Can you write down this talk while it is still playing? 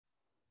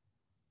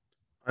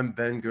I'm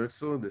Ben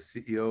Goertzel, the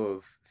CEO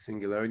of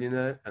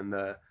SingularityNET and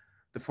the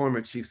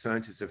former chief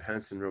scientist of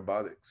Hanson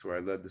Robotics, where I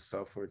led the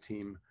software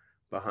team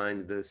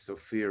behind the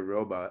Sophia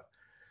robot.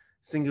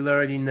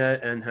 SingularityNET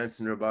and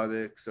Hanson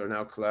Robotics are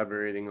now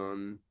collaborating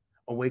on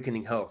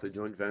Awakening Health, a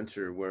joint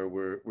venture where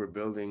we're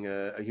building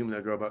a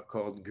humanoid robot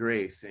called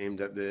Grace, aimed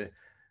at the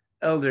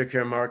elder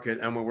care market,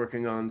 and we're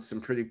working on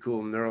some pretty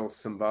cool neural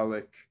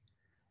symbolic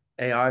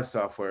AI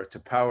software to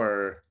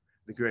power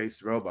the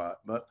Grace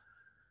robot. But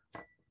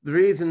the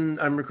reason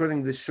I'm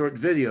recording this short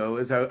video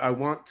is I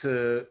want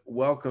to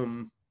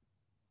welcome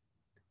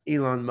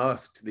Elon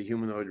Musk to the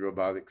humanoid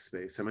robotics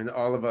space. I mean,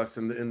 all of us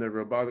in the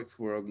robotics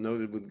world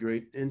noted with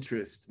great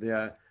interest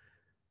the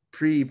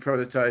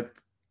pre-prototype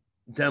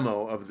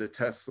demo of the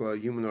Tesla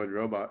humanoid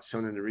robot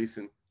shown in a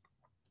recent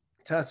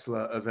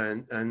Tesla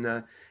event. And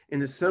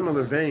in a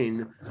similar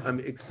vein, I'm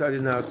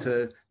excited now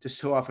to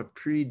show off a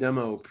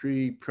pre-demo,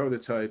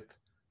 pre-prototype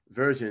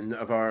version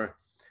of our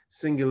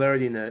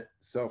SingularityNET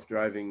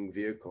self-driving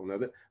vehicle. Now,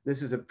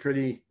 this is a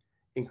pretty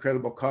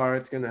incredible car.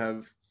 It's going to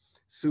have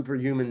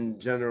superhuman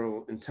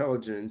general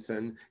intelligence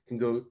and can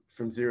go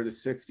from 0 to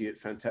 60 at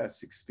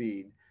fantastic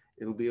speed.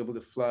 It'll be able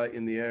to fly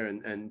in the air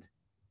and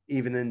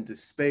even into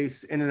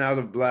space, in and out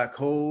of black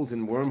holes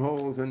and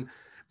wormholes. And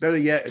better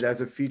yet, it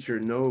has a feature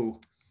no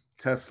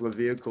Tesla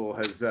vehicle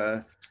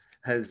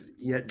has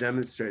yet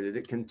demonstrated.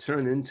 It can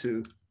turn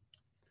into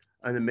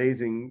an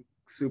amazing,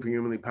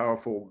 superhumanly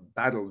powerful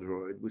battle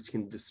droid, which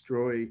can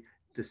destroy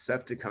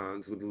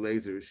Decepticons with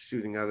lasers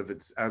shooting out of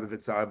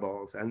its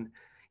eyeballs. And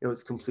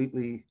it's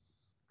completely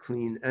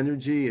clean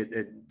energy.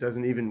 It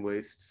doesn't even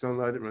waste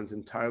sunlight. It runs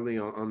entirely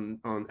on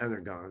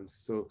energons.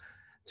 So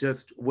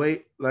just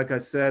wait. Like I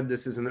said,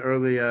 this is an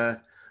early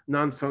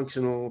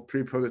non-functional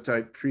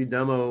pre-prototype,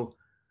 pre-demo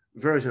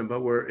version,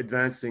 but we're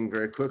advancing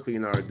very quickly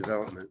in our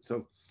development.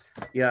 So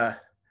yeah,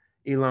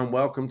 Elon,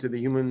 welcome to the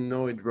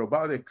humanoid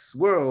robotics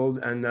world.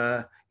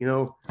 And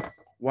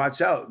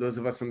watch out, those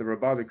of us in the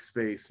robotics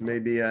space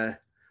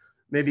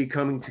maybe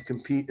coming to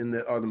compete in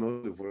the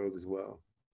automotive world as well.